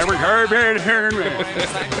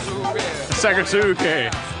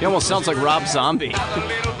 Sakatsuke. He almost sounds like Rob Zombie.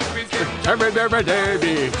 My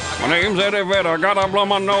name's Eddie Vedder, gotta blow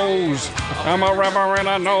my nose. I'm a rapper and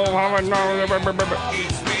I know how it knows.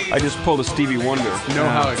 I just pulled a Stevie Wonder. You know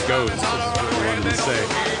how it goes. That's what I wanted to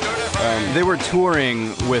say. They were touring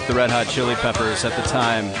with the Red Hot Chili Peppers at the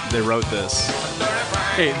time they wrote this.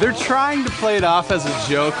 Hey, they're trying to play it off as a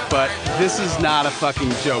joke, but this is not a fucking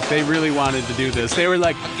joke. They really wanted to do this. They were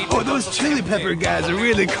like, oh, those Chili Pepper guys are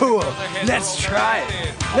really cool. Let's try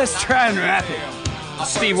it. Let's try and rap it.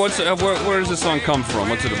 Steve, where does this song come from?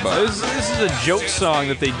 What's it about? This is a joke song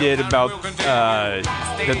that they did about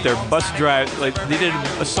that their bus driver. Like they did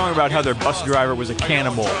a song about how their bus driver was a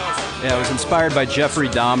cannibal. Yeah, it was inspired by Jeffrey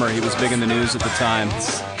Dahmer. He was big in the news at the time,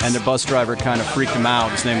 and their bus driver kind of freaked him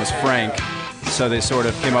out. His name was Frank. So they sort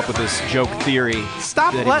of came up with this joke theory.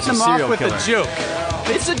 Stop that he was letting a them off serial with killer. a joke.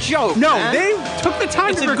 It's a joke. No, man. they took the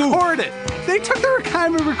time It's to a goof. record it. They took the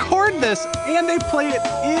time to record this, and they play it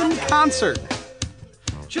in concert.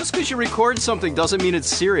 Just because you record something doesn't mean it's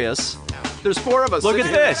serious. There's four of us. Look at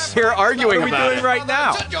sitting this. Here arguing What are we about doing it. right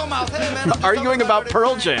now? Arguing about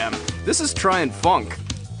Pearl Jam. This is trying funk.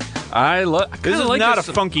 This is not a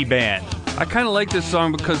funky band. I kind of like this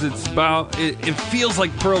song because it's about. It feels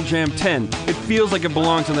like Pearl Jam 10. It feels like it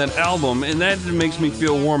belongs on that album, and that makes me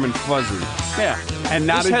feel warm and fuzzy. Yeah, and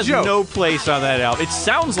not This a has joke. no place on that album. It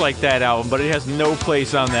sounds like that album, but it has no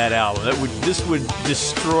place on that album. This would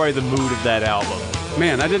destroy the mood of that album.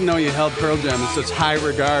 Man, I didn't know you held Pearl Jam in such high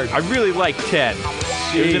regard. I really like Ted.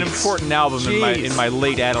 It was an Jeez. important album Jeez. in my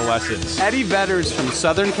late adolescence. Eddie Vedder's from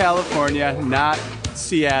Southern California, not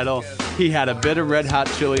Seattle. He had a bit of Red Hot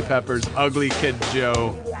Chili Peppers, Ugly Kid Joe.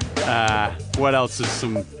 What else is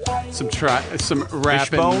some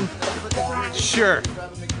rapping? Fishbone? Sure.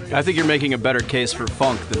 I think you're making a better case for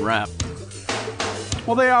funk than rap.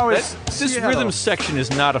 Well, they always This Seattle. rhythm section is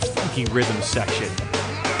not a funky rhythm section.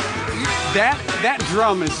 That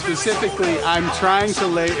drum is specifically. I'm trying to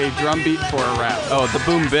lay a drum beat for a rap. Oh, the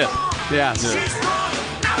boom bip. Yes.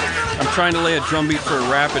 I'm trying to lay a drum beat for a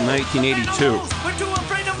rap in 1982.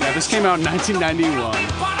 Yeah, this came out in 1991.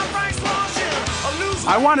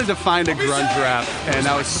 I wanted to find a grunge rap, and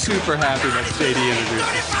I was super happy that JD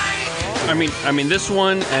introduced it. I mean, this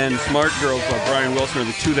one and Smart Girls by Brian Wilson are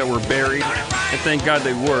the two that were buried, and thank God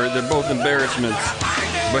they were. They're both embarrassments,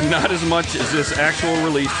 but not as much as this actual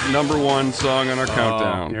released #1 song on our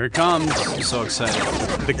countdown. Here it comes. I'm so excited.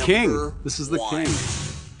 The King. This is the King.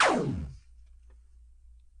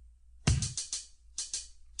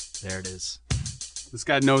 There it is. This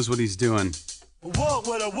guy knows what he's doing. Walk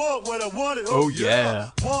what I want, what I wanted. Oh, yeah.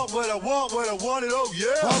 Walk what I want, what I wanted. Oh yeah.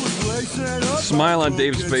 I was blazing up. Smile on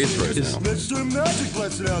Dave's face right now. Mr. Magic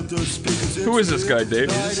blasting out those speakers. Who is this guy, Dave?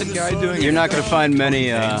 Is this a guy doing You're not going to find many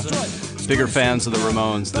bigger fans of the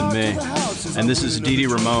Ramones than me. And this is Dee Dee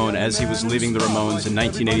Ramone as he was leaving the Ramones in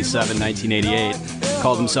 1987, 1988.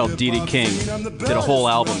 Called himself Dee Dee King. Did a whole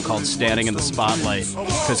album called Standing in the Spotlight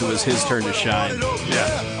because it was his turn to shine.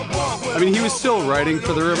 Yeah. I mean, he was still writing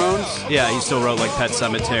for the Ramones, Yeah, he still wrote like Pet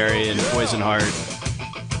Sematary and Poison Heart.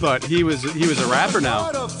 but he was a rapper now.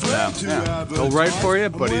 Yeah. He'll write for you,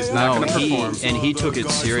 but he's not going to perform. And he took it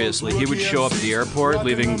seriously. He would show up at the airport,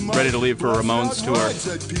 ready to leave for a Ramones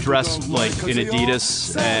tour, dressed like in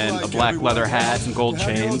Adidas and a black leather hat and gold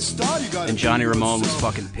chains. And Johnny Ramone was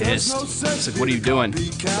fucking pissed. He's like, "What are you doing?"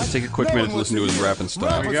 Let's take a quick minute to listen to his rapping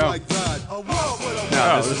style. Here we go.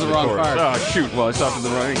 No, this is the wrong part. Oh, shoot. Well, I stopped at the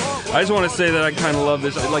right. I just want to say that I kind of love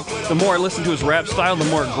this. The more I listen to his rap style, the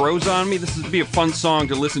more it grows on me. This would be a fun song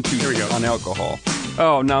to listen to on alcohol.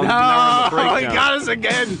 Oh, now we're on the breakdown. He got us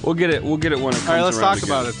again. We'll get it when it comes All right, let's around talk again.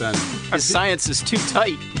 about it then. His science is too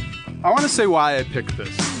tight. I want to say why I picked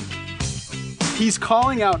this. He's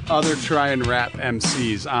calling out other try and rap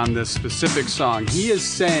MCs on this specific song. He is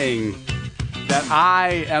saying that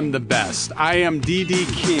I am the best. I am D.D.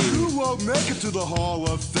 King. You won't make it to the Hall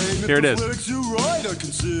of Fame. Here it if is. The lyrics you write are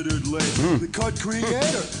considered lame. The cut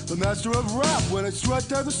creator, the master of rap. When it's right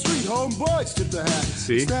down the street, homeboys tip the hat.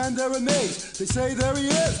 See? Stand there amazed. They say there he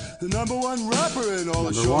is, the number one rapper in all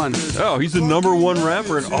of Number one. showbiz. Oh, he's the number one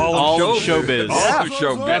rapper in all of showbiz. All of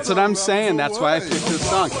showbiz. That's what I'm saying. That's why I picked this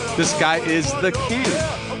song. This guy is the king.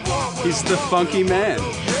 He's the funky man.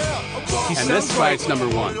 And this is why it's number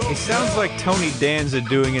one. He sounds like Tony Danza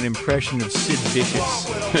doing an impression of Sid Vicious.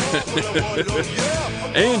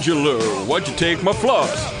 Angela, why'd you take my floss?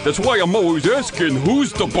 That's why I'm always asking,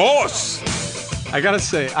 who's the boss? I gotta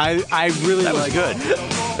say, I really That was like good.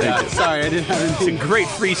 Yeah, sorry, I didn't It's a great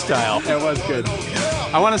freestyle. It was good.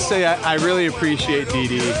 I want to say I really appreciate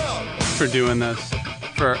Dee for doing this,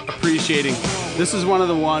 for appreciating. This is one of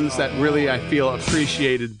the ones that really I feel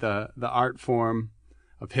appreciated the art form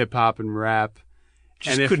of hip hop and rap.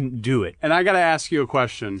 Just couldn't do it. And I got to ask you a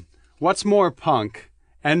question. What's more punk,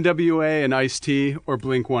 NWA and Ice-T or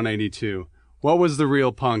Blink-182? What was the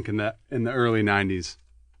real punk in the early 90s?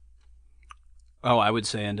 Oh, I would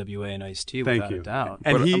say NWA and Ice-T Thank without you. a doubt.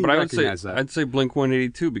 And he but I would say recognized that. I'd say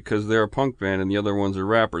Blink-182 because they're a punk band and the other ones are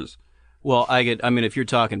rappers. Well, I mean, if you're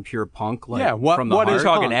talking pure punk, like Yeah, what- from the what heart, is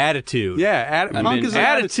Talking punk? attitude. Yeah, I punk mean, is an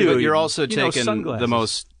attitude. but you're also You know, taking sunglasses. the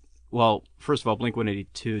most. Well, first of all,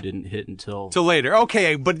 Blink-182 didn't hit until Till later.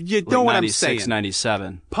 Okay, but you know what I'm 96, saying.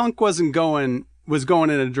 97. Punk was going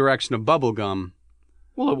in a direction of bubblegum.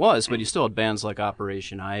 Well, it was, but you still had bands like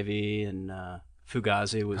Operation Ivy and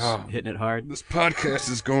Fugazi was hitting it hard. This podcast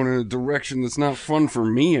is going in a direction that's not fun for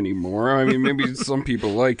me anymore. I mean, maybe some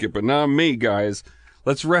people like it, but not me, guys.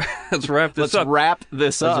 Let's wrap this Let's up. wrap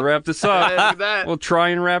this up. Let's wrap this up. Do that. We'll try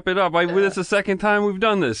and wrap it up. This is the second time we've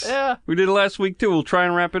done this. Yeah. We did it last week, too. We'll try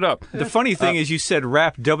and wrap it up. The funny thing is you said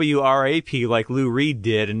rap W-R-A-P like Lou Reed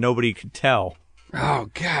did, and nobody could tell. Oh,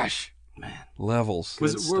 gosh. Man. Levels.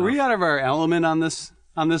 Were we out of our element on this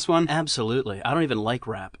one? Absolutely. I don't even like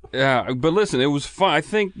rap. Yeah, but listen, it was fun. I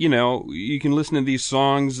think, you can listen to these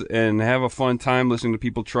songs and have a fun time listening to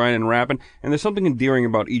people trying and rapping, and there's something endearing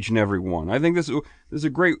about each and every one. I think this is a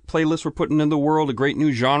great playlist we're putting in the world, a great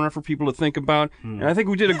new genre for people to think about, and I think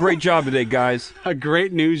we did a great job today, guys. A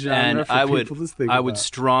great new genre And for I people to think I about. would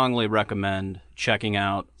strongly recommend checking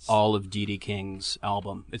out all of D.D. King's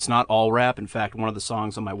album. It's not all rap. In fact, one of the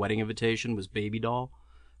songs on my wedding invitation was Baby Doll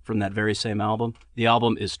from that very same album. The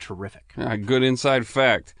album is terrific. Good inside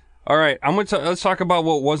fact. All right, let's talk about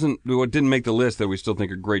what didn't make the list that we still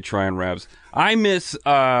think are great try-and raps. I miss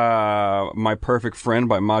My Perfect Friend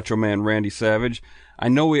by Macho Man Randy Savage. I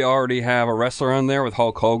know we already have a wrestler on there with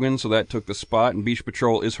Hulk Hogan, so that took the spot, and Beach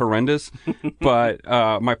Patrol is horrendous. But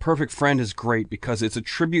My Perfect Friend is great because it's a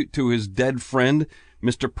tribute to his dead friend,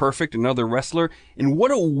 Mr. Perfect, another wrestler. And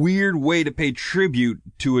what a weird way to pay tribute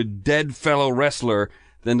to a dead fellow wrestler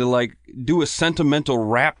than to, do a sentimental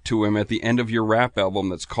rap to him at the end of your rap album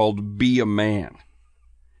that's called Be a Man.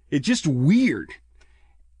 It's just weird.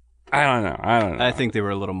 I don't know. I think they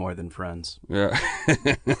were a little more than friends. Yeah.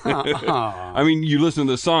 I mean, you listen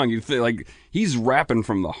to the song, you think, he's rapping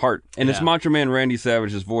from the heart. And it's Macho Man Randy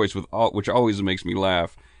Savage's voice, which always makes me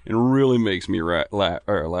laugh, and really makes me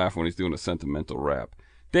laugh when he's doing a sentimental rap.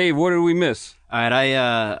 Dave, what did we miss? All right,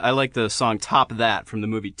 I like the song Top That from the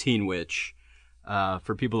movie Teen Witch.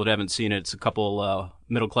 For people that haven't seen it, it's a couple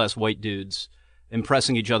middle-class white dudes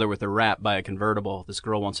impressing each other with a rap by a convertible. This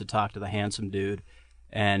girl wants to talk to the handsome dude,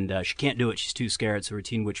 and she can't do it. She's too scared, so her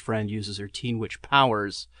Teen Witch friend uses her Teen Witch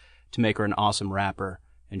powers to make her an awesome rapper,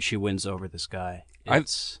 and she wins over this guy.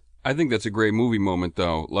 I think that's a great movie moment,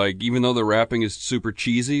 though. Even though the rapping is super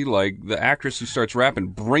cheesy, the actress who starts rapping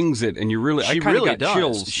brings it, and I kind of got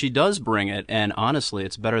chills. She does bring it, and honestly,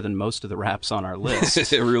 it's better than most of the raps on our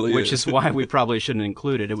list. It really which is why we probably shouldn't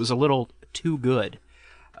include it. It was a little too good.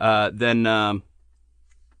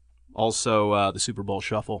 Also, the Super Bowl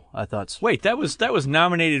Shuffle, I thought. Wait, that was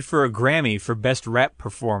nominated for a Grammy for Best Rap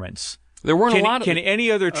Performance. There weren't a lot of... Can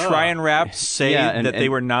any other try and rap say that they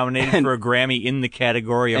were nominated for a Grammy in the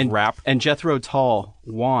category of rap? And Jethro Tull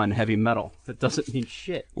won heavy metal. That doesn't mean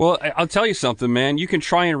shit. Well, I'll tell you something, man. You can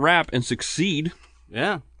try and rap and succeid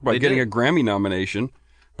by getting a Grammy nomination,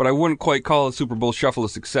 but I wouldn't quite call a Super Bowl Shuffle a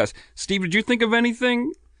success. Steve, did you think of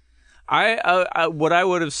anything? What I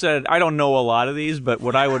would have said, I don't know a lot of these, but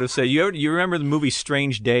what I would have said, you remember the movie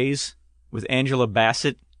Strange Days with Angela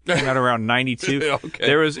Bassett? Came out around 92.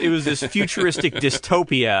 Okay. It was this futuristic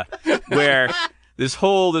dystopia where this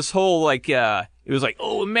whole It was like,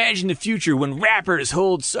 oh, imagine the future when rappers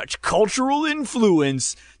hold such cultural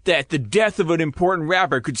influence that the death of an important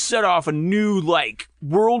rapper could set off a new, like,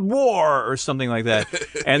 world war or something like that.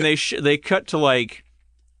 And they cut to, like,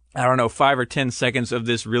 I don't know, 5 or 10 seconds of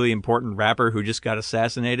this really important rapper who just got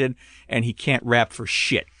assassinated, and he can't rap for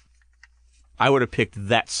shit. I would have picked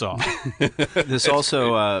that song. This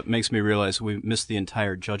also makes me realize we missed the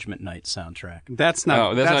entire Judgment Night soundtrack. That's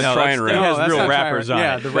not. That's not trying to rap. That has that's real not rappers trying- on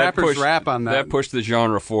yeah, it. the That rappers pushed- rap on that. That pushed the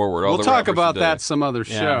genre forward. All We'll the talk rappers about today. that some other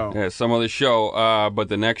show. Yeah, some other show. But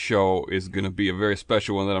the next show is going to be a very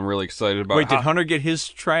special one that I'm really excited about. Wait, did Hunter get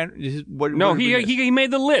his what? No, what did we get? he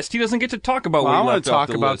made the list. He doesn't get to talk about Well, what I he want left to off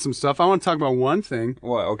talk the about list. some stuff. I want to talk about one thing.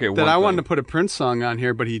 What? Okay, that I wanted to put a Prince song on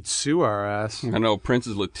here, but he'd sue our ass. I know Prince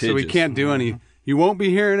is litigious, So we can't do any. You won't be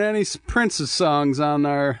hearing any Prince's songs on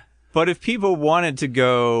our. But if people wanted to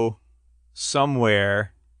go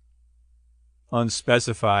somewhere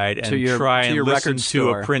unspecified and try and listen to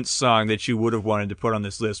a Prince song that you would have wanted to put on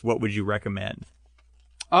this list, what would you recommend?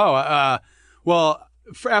 Oh, well,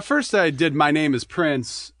 at first I did My Name is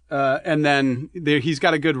Prince, and then he's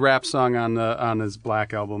got a good rap song on his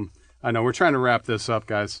Black album. I know, we're trying to wrap this up,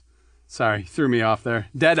 guys. Sorry, threw me off there.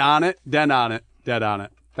 Dead on it.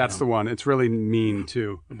 That's the one. It's really mean,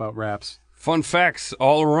 too, about raps. Fun facts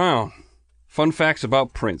all around. Fun facts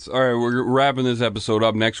about Prince. All right, we're wrapping this episode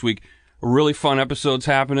up next week. A really fun episode's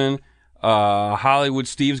happening. Hollywood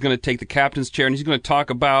Steve's going to take the captain's chair, and he's going to talk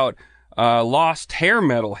about lost hair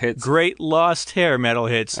metal hits. Great lost hair metal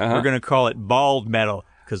hits. We're going to call it bald metal,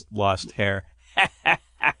 because lost hair.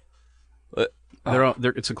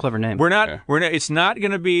 It's a clever name. We're not. It's not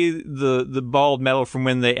going to be the bald metal from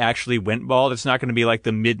when they actually went bald. It's not going to be like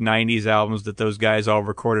the mid '90s albums that those guys all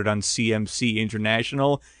recorded on CMC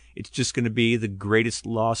International. It's just going to be the greatest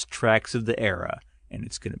lost tracks of the era, and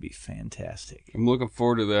it's going to be fantastic. I'm looking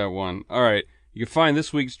forward to that one. All right, you can find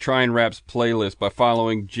this week's Tryin' Raps playlist by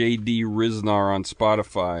following JD Riznar on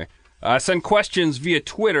Spotify. Send questions via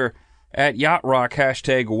Twitter at Yacht Rock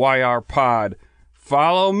 #YRPod.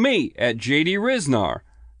 Follow me at JD Riznar.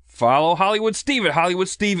 Follow Hollywood Steve at Hollywood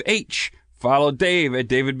Steve H. Follow Dave at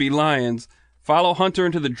David B. Lyons. Follow Hunter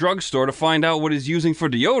into the drugstore to find out what he's using for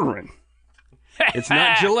deodorant. It's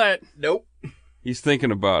not Gillette. Nope. He's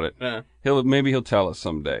thinking about it. Maybe he'll tell us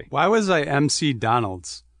someday. Why was I MC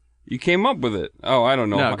Donald's? You came up with it. Oh, I don't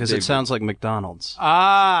know. No, because it sounds like McDonald's.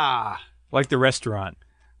 Like the restaurant.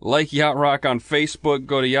 Like Yacht Rock on Facebook.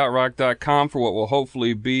 Go to yachtrock.com for what will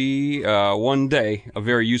hopefully be, one day, a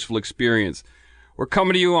very useful experience. We're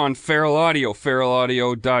coming to you on Feral Audio,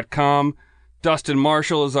 feralaudio.com. Dustin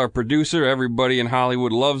Marshall is our producer. Everybody in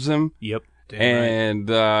Hollywood loves him. Yep. And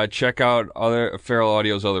check out other Feral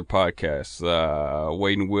Audio's other podcasts.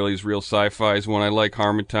 Wade and Willie's Real Sci-Fi is one I like.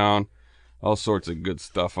 Harmontown. All sorts of good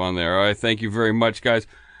stuff on there. All right, thank you very much, guys.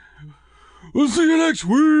 We'll see you next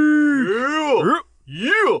week.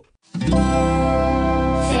 Yeah.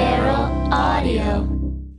 Feral Audio.